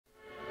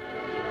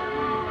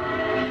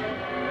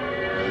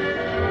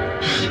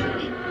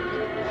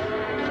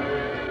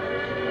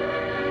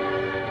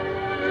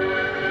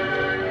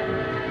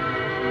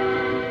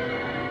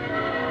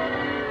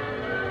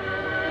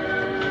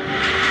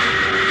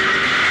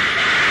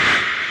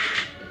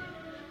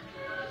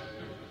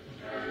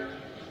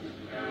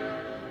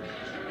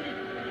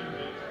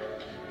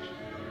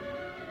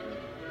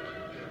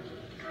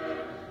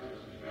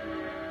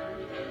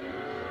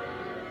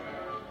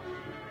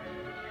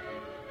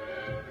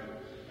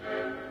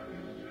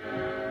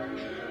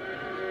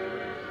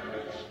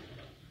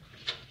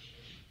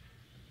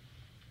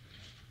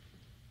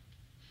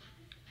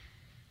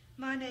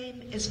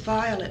name is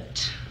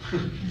Violet.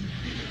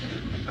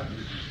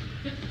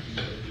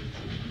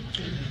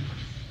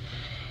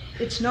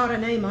 It's not a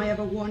name I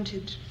ever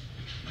wanted.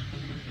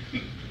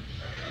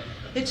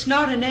 It's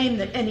not a name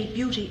that any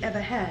beauty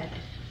ever had.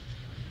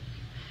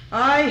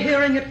 I,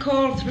 hearing it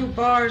called through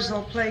bars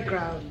or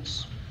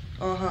playgrounds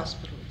or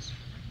hospitals,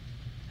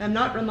 am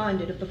not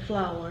reminded of the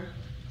flower.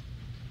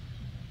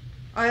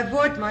 I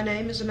avoid my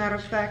name, as a matter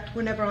of fact,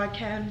 whenever I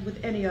can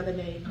with any other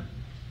name.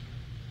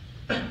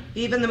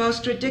 Even the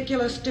most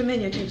ridiculous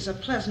diminutives are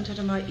pleasanter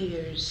to my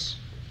ears.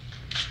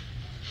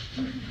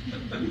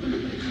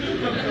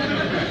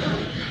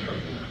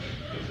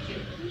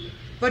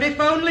 But if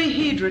only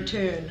he'd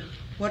return,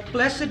 what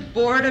blessed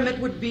boredom it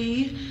would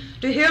be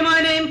to hear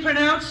my name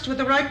pronounced with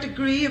the right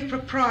degree of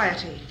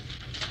propriety.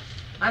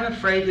 I'm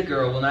afraid the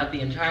girl will not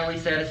be entirely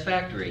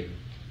satisfactory.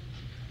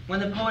 When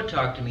the poet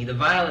talked to me, the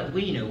Violet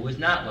we knew was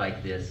not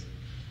like this.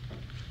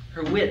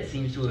 Her wit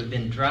seems to have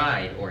been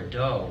dried or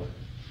dulled.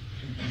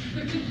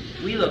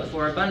 We look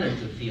for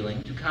abundance of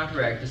feeling to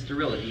counteract the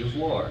sterility of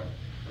war.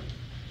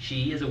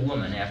 She is a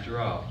woman, after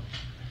all.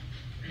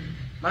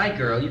 My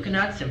girl, you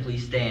cannot simply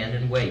stand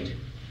and wait.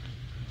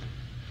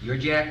 Your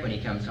Jack, when he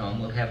comes home,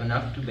 will have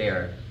enough to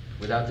bear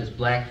without this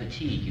black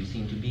fatigue you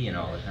seem to be in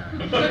all the time.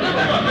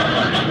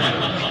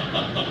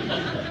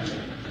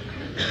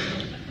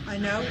 I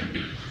know.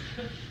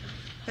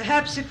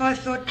 Perhaps if I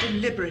thought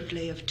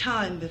deliberately of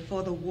time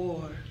before the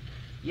war.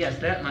 Yes,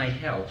 that might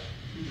help.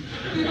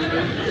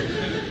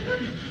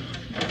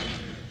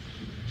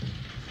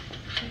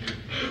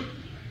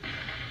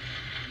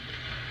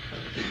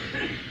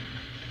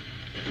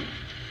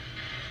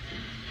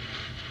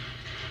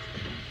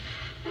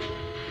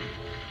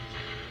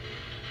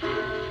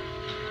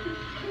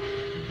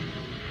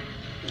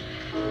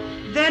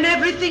 Then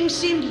everything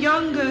seemed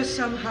younger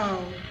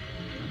somehow,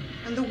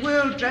 and the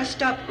world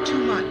dressed up too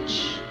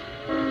much.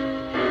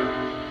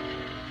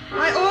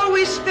 I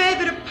always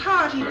favored a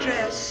party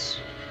dress,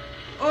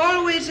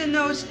 always in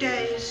those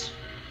days,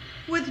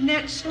 with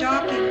net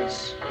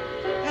stockings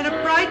and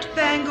a bright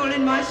bangle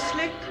in my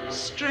slick,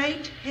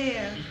 straight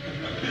hair.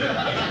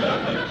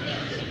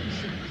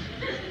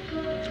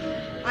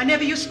 I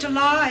never used to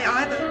lie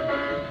either.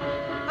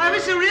 I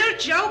was a real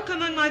joke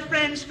among my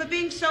friends for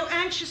being so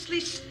anxiously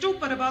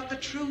stupid about the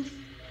truth.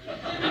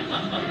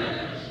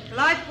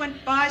 Life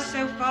went by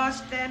so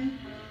fast then.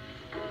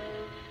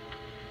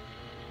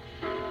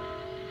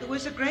 There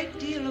was a great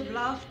deal of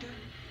laughter,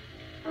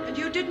 and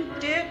you didn't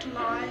dare to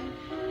lie,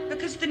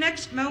 because the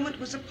next moment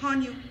was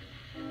upon you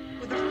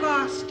with a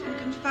fast and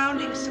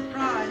confounding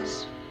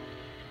surprise.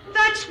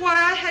 That's why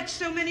I had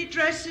so many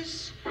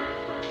dresses.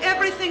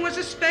 Everything was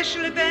a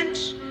special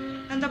event,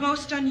 and the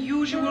most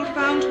unusual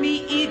found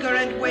me eager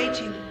and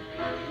waiting.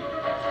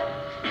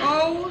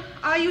 Oh,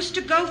 I used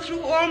to go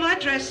through all my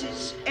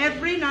dresses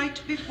every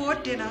night before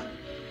dinner,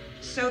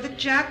 so that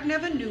Jack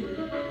never knew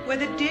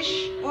whether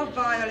Dish or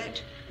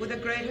Violet were the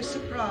greater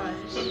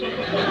surprise.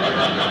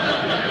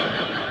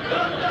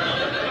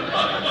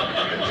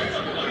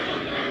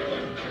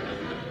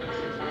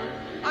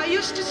 I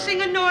used to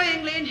sing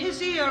annoyingly in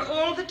his ear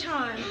all the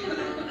time,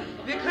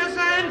 because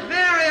I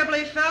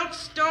invariably felt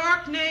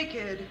stark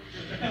naked.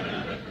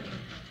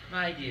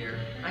 My dear,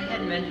 I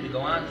hadn't meant you to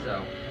go on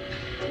so.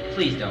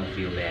 Please don't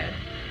feel bad.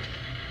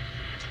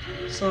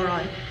 It's all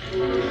right.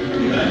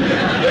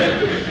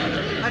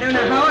 I don't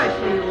know how I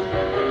feel,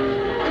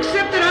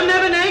 except that I'm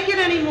never naked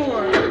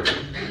anymore.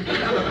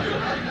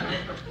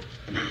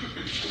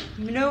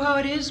 You know how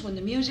it is when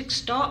the music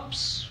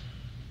stops?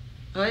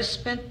 I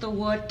spent the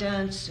war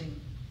dancing.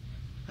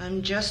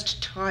 I'm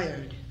just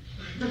tired.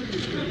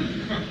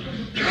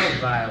 Oh,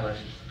 Violet,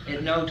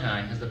 at no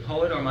time has the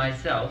poet or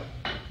myself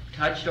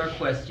touched or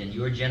questioned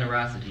your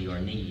generosity or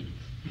need.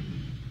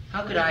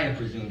 How could I have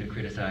presumed to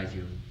criticize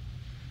you?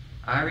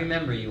 I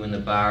remember you in the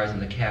bars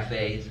and the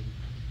cafes,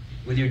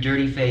 with your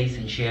dirty face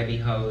and shabby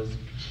hose,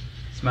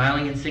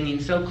 smiling and singing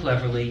so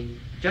cleverly,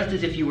 just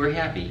as if you were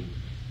happy.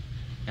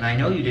 And I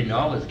know you didn't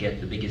always get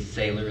the biggest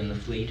sailor in the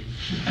fleet.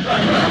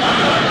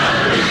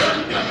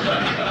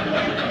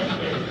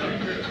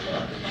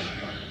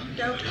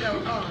 Don't go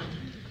on.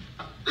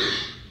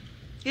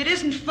 It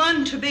isn't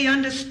fun to be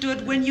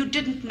understood when you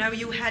didn't know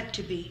you had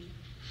to be.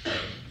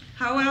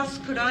 How else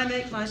could I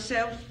make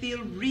myself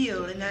feel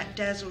real in that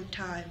dazzled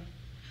time?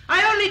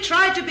 I only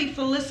tried to be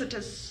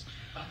felicitous.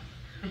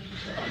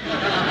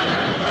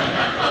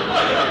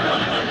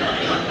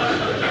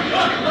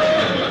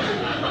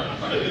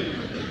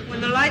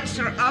 When the lights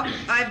are up,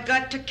 I've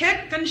got to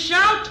kick and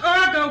shout or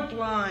I go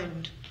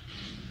blind.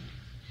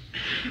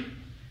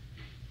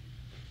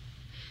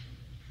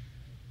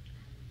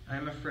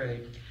 I'm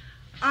afraid.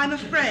 I'm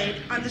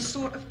afraid I'm the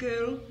sort of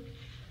girl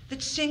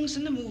that sings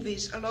in the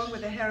movies along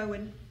with the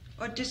heroine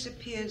or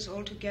disappears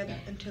altogether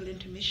until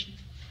intermission.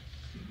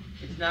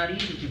 It's not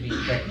easy to be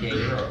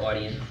spectator or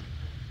audience,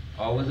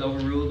 always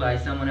overruled by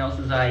someone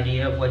else's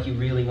idea of what you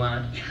really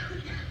want.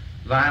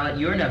 Violet,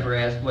 you're never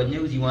asked what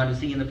news you want to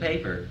see in the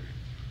paper.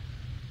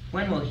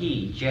 When will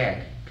he,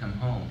 Jack, come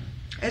home?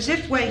 as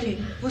if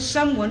waiting for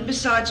someone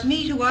besides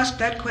me to ask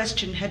that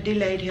question had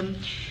delayed him.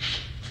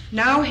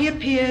 Now he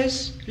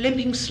appears,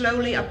 limping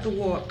slowly up the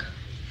walk.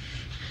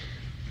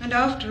 And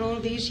after all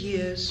these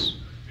years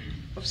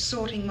of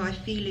sorting my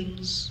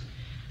feelings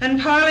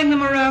and piling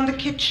them around the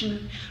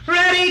kitchen,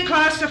 ready,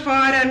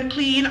 classified, and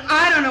clean,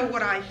 I don't know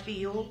what I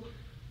feel.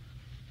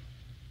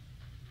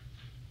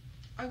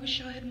 I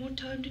wish I had more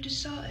time to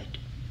decide.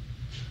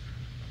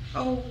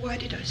 Oh, why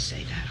did I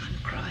say that? I'm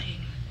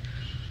crying.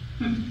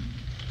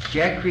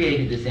 Jack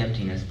created this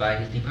emptiness by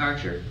his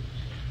departure.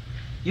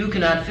 You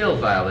cannot fill,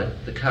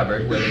 Violet, the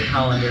cupboard where the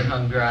colander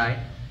hung dry,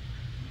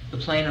 the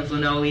plane of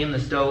linoleum the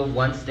stove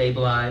once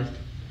stabilized,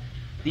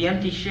 the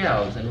empty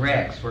shelves and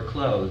racks for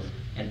clothes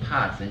and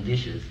pots and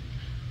dishes,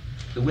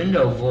 the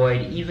window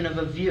void even of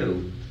a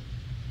view,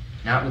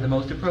 not with the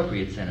most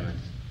appropriate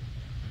sentiments.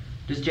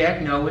 Does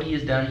Jack know what he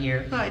has done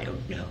here? I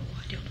don't know.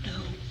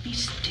 Be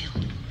still.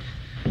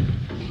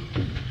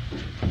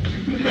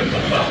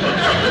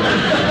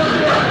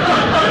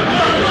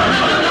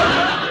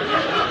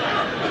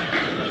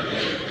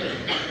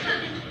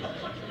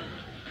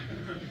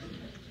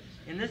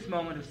 In this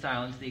moment of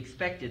silence, the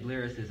expected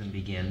lyricism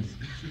begins,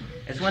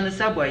 as when the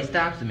subway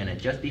stops a minute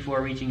just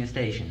before reaching a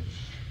station.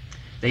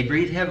 They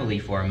breathe heavily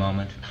for a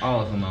moment,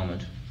 all of a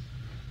moment,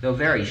 though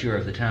very sure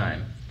of the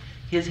time,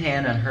 his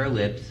hand on her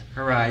lips,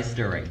 her eyes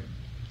stirring.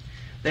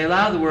 They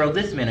allow the world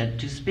this minute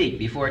to speak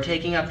before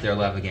taking up their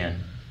love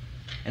again.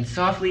 And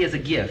softly as a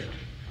gift,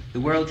 the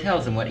world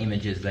tells them what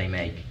images they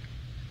make,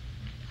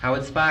 how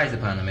it spies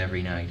upon them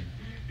every night,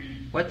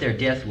 what their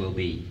death will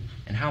be,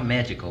 and how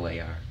magical they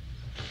are.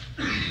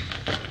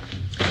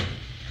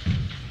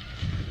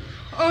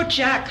 Oh,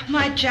 Jack,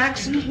 my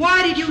Jackson,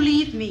 why did you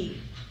leave me?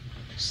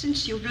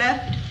 Since you've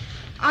left,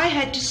 I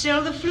had to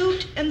sell the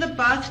flute and the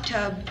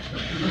bathtub.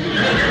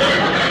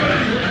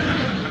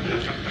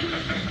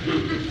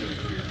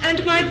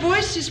 And my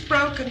voice is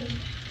broken.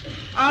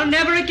 I'll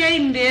never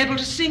again be able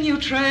to sing you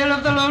Trail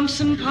of the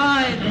Lonesome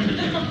Pine.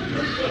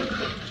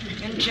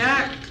 And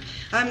Jack,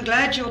 I'm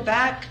glad you're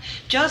back.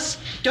 Just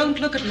don't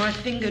look at my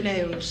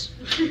fingernails.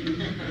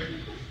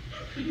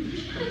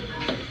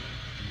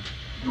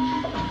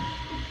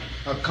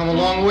 I've come a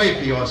long way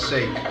for your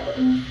sake.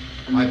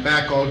 My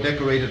back all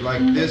decorated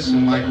like this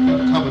and my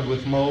feet covered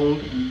with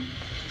mold.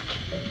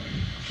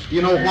 Do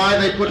you know why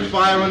they put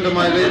fire under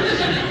my lids?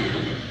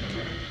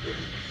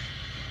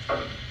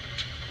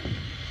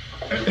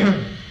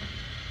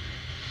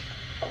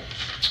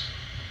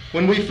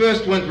 When we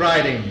first went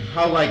riding,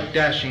 how like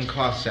dashing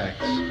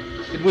Cossacks.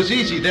 It was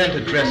easy then to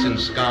dress in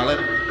scarlet.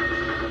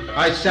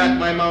 I sat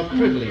my mouth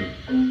prettily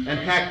and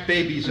hacked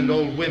babies and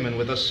old women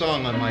with a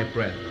song on my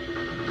breath.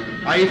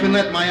 I even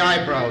let my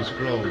eyebrows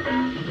grow, with the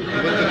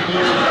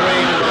gold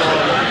braid and all.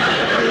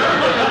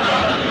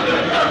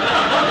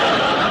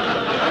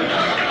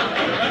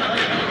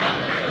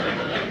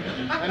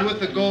 And with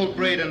the gold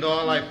braid and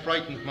all, I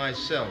frightened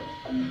myself.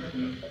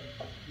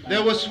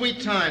 There were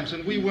sweet times,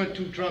 and we weren't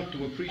too drunk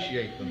to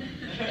appreciate them.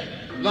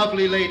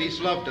 Lovely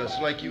ladies loved us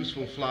like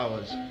useful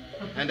flowers,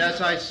 and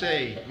as I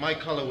say, my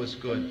color was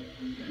good.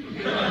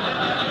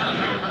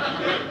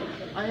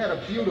 I had a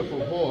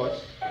beautiful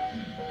horse.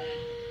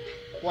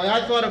 Why,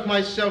 I thought of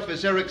myself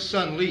as Eric's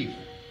son, Leaf,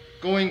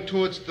 going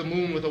towards the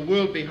moon with a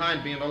world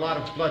behind me and a lot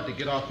of blood to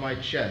get off my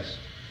chest.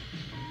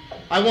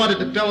 I wanted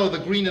to bellow the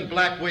green and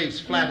black waves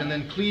flat and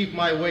then cleave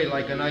my way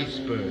like an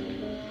iceberg.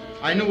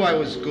 I knew I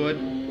was good.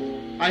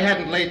 I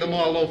hadn't laid them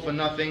all low for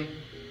nothing.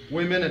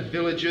 Women at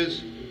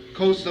villages,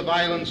 coasts of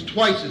islands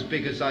twice as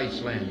big as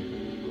Iceland.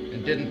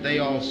 And didn't they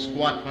all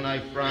squat when I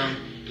frowned?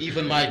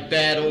 Even my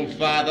bad old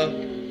father?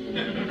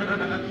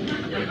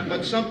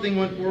 But something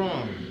went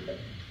wrong.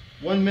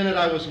 One minute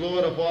I was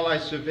lord of all I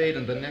surveyed,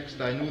 and the next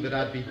I knew that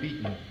I'd be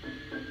beaten.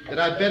 That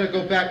I'd better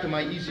go back to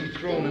my easy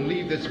throne and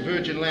leave this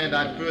virgin land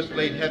I'd first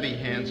laid heavy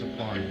hands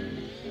upon.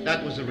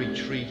 That was a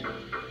retreat.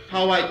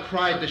 How I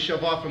cried to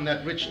shove off from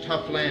that rich,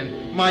 tough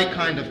land, my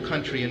kind of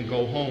country, and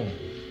go home.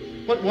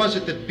 What was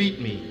it that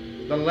beat me?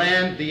 The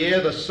land, the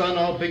air, the sun,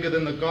 all bigger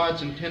than the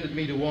gods intended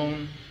me to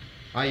own?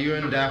 I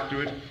yearned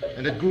after it,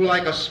 and it grew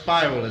like a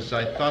spiral as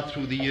I thought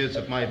through the years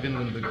of my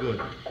Vinland the Good.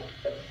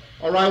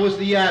 Or I was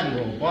the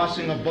admiral,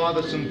 bossing a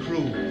bothersome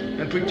crew,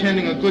 and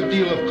pretending a good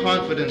deal of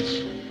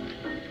confidence,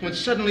 when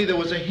suddenly there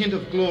was a hint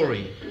of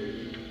glory.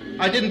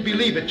 I didn't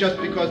believe it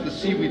just because the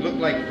seaweed looked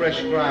like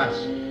fresh grass.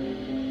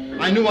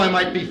 I knew I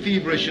might be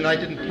feverish and I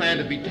didn't plan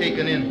to be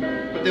taken in,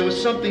 but there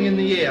was something in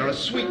the air, a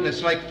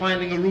sweetness like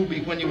finding a ruby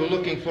when you were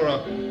looking for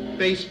a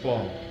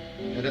baseball.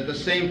 And at the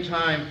same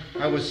time,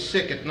 I was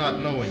sick at not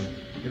knowing.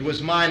 It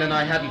was mine and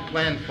I hadn't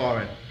planned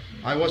for it.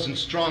 I wasn't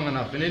strong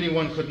enough and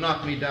anyone could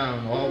knock me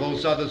down, all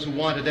those others who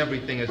wanted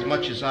everything as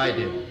much as I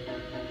did.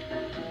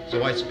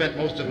 So I spent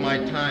most of my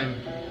time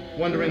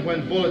wondering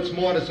when bullets,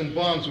 mortars, and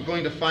bombs were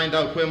going to find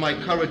out where my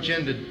courage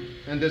ended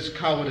and this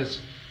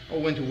cowardice,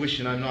 oh,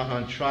 intuition, I'm not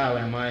on trial,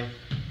 am I,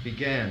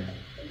 began.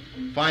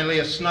 Finally,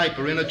 a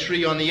sniper in a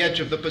tree on the edge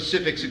of the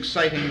Pacific's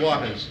exciting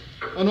waters,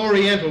 an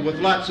Oriental with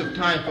lots of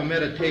time for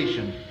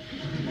meditation,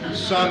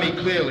 saw me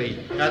clearly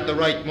at the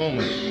right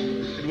moment.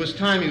 It was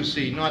time, you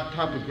see, not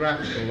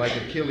topographical like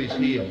Achilles'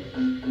 heel.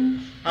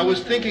 I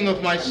was thinking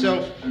of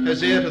myself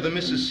as heir to the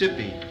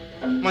Mississippi.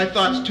 My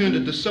thoughts turned to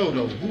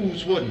DeSoto.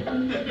 Whose wouldn't?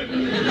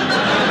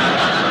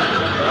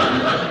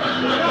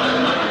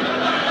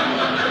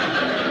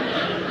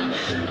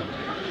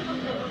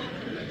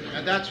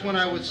 And that's when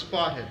I was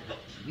spotted,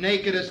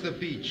 naked as the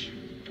beach,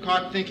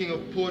 caught thinking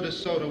of poor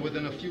DeSoto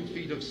within a few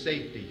feet of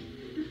safety.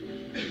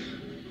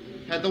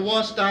 Had the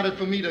war started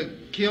for me to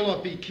kill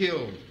or be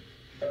killed?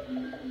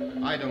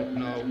 I don't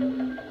know.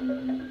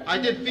 I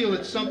did feel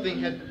that something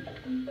had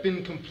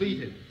been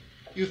completed.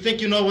 You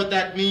think you know what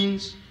that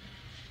means?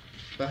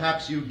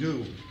 Perhaps you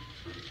do.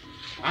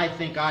 I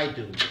think I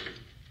do.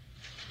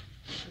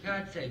 For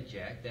God's sake,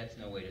 Jack, that's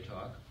no way to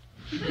talk.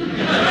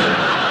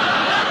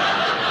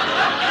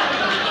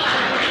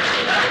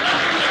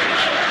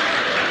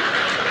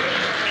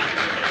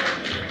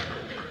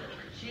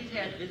 She's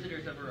had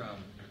visitors of her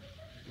own.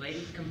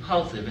 Ladies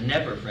compulsive and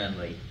never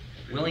friendly,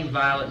 willing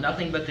Violet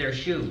nothing but their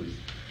shoes.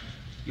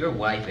 Your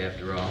wife,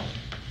 after all.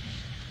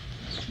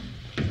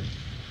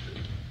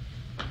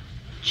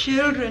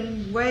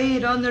 Children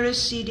weighed on the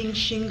receding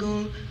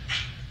shingle,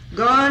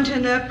 gaunt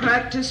in their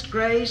practiced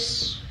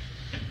grace,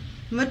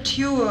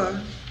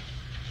 mature.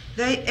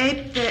 They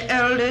ape their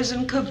elders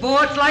and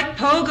cavort like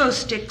pogo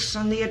sticks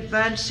on the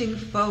advancing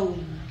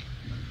foam.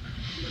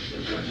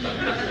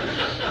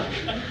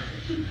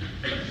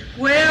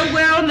 Where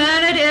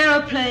well-mannered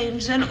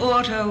aeroplanes and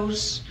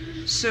autos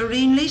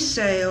serenely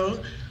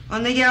sail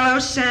on the yellow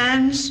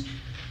sands,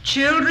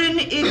 children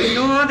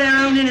ignore their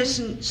own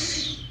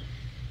innocence.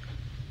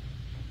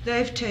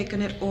 They've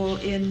taken it all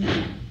in,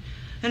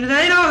 and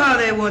they know how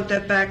they want their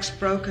backs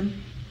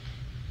broken.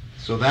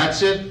 So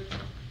that's it?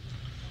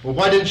 Well,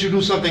 why didn't you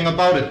do something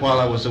about it while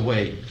I was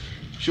away?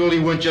 Surely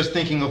you weren't just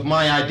thinking of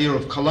my idea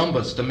of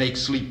Columbus to make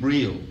sleep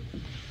real.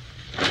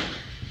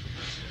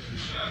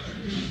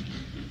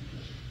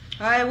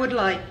 I would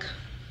like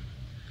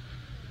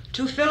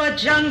to fill a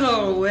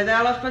jungle with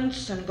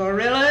elephants and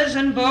gorillas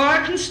and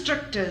boa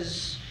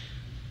constrictors.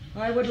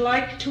 I would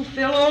like to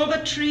fill all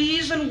the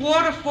trees and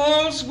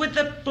waterfalls with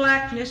the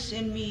blackness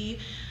in me,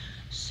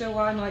 so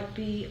I might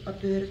be a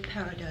bird of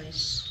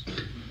paradise.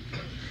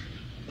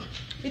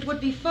 It would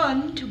be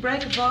fun to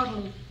break a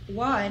bottle of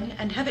wine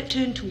and have it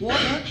turn to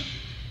water,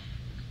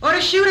 or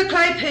to shoot a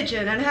clay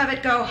pigeon and have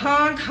it go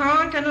honk,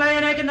 honk and lay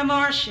an egg in the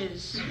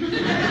marshes.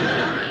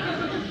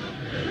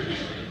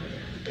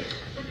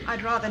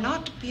 I'd rather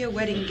not be a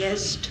wedding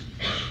guest.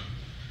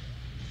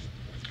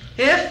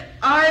 If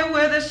I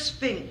were the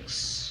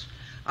Sphinx,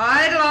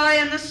 I'd lie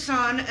in the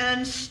sun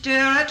and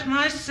stare at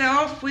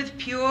myself with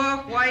pure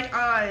white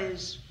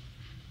eyes.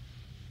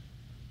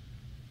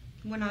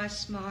 When I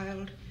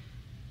smiled,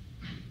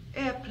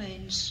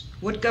 airplanes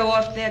would go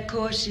off their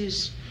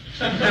courses.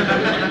 I'd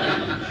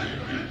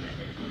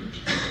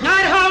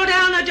hold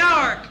down the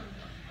dark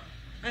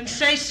and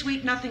say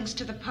sweet nothings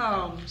to the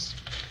palms.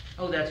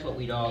 Oh, that's what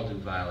we'd all do,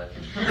 Violet.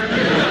 Well,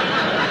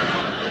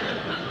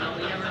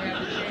 we never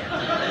have the chance.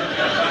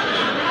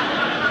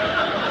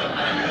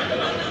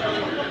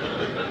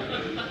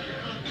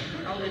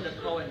 How did the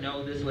poet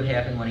know this would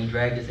happen when he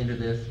dragged us into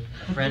this?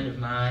 A friend of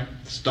mine?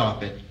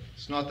 Stop it.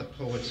 It's not the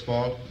poet's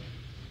fault.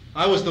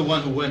 I was the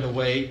one who went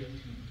away.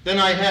 Then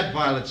I had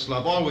Violet's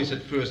love, always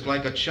at first,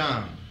 like a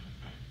charm.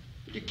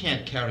 But you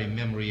can't carry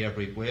memory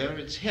everywhere.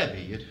 It's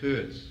heavy. It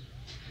hurts.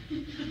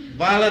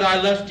 Violet,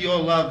 I left your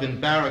love in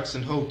barracks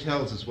and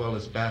hotels as well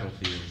as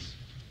battlefields.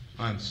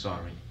 I'm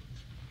sorry.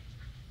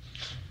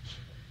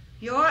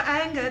 Your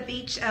anger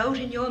beats out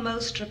in your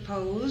most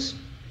repose,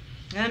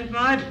 and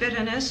my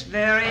bitterness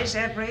varies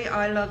every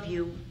I love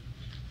you.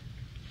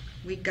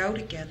 We go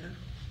together,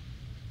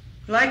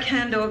 like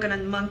hand organ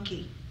and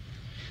monkey,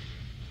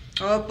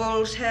 or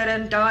bull's head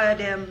and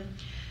diadem,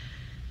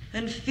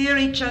 and fear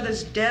each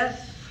other's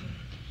death.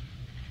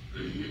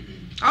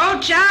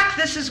 Oh, Jack,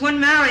 this is when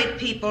married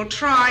people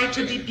try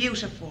to be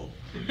beautiful.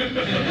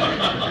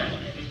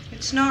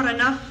 It's not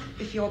enough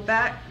if you're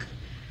back,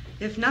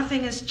 if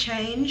nothing has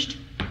changed.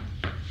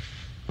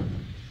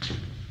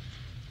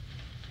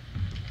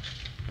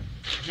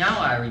 Now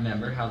I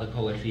remember how the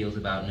poet feels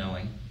about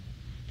knowing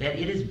that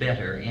it is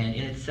better and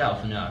in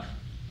itself enough.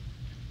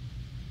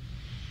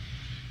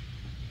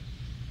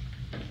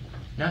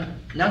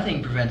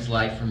 Nothing prevents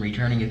life from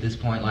returning at this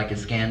point like a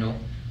scandal,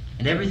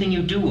 and everything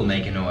you do will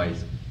make a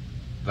noise.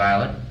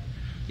 Violet,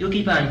 you'll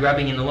keep on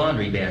grubbing in the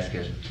laundry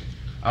basket,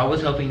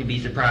 always hoping to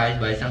be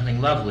surprised by something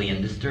lovely and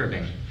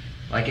disturbing,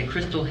 like a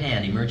crystal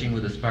hand emerging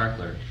with a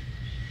sparkler.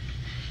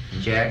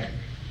 And Jack,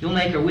 you'll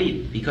make her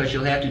weep because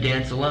she'll have to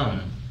dance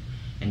alone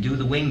and do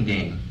the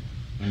wing-ding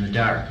in the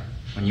dark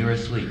when you're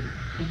asleep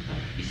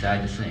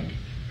beside the sink.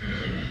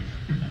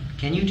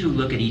 Can you two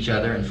look at each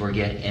other and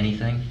forget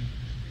anything?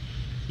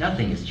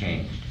 Nothing has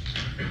changed.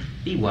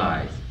 Be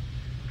wise.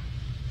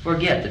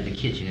 Forget that the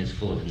kitchen is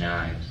full of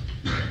knives.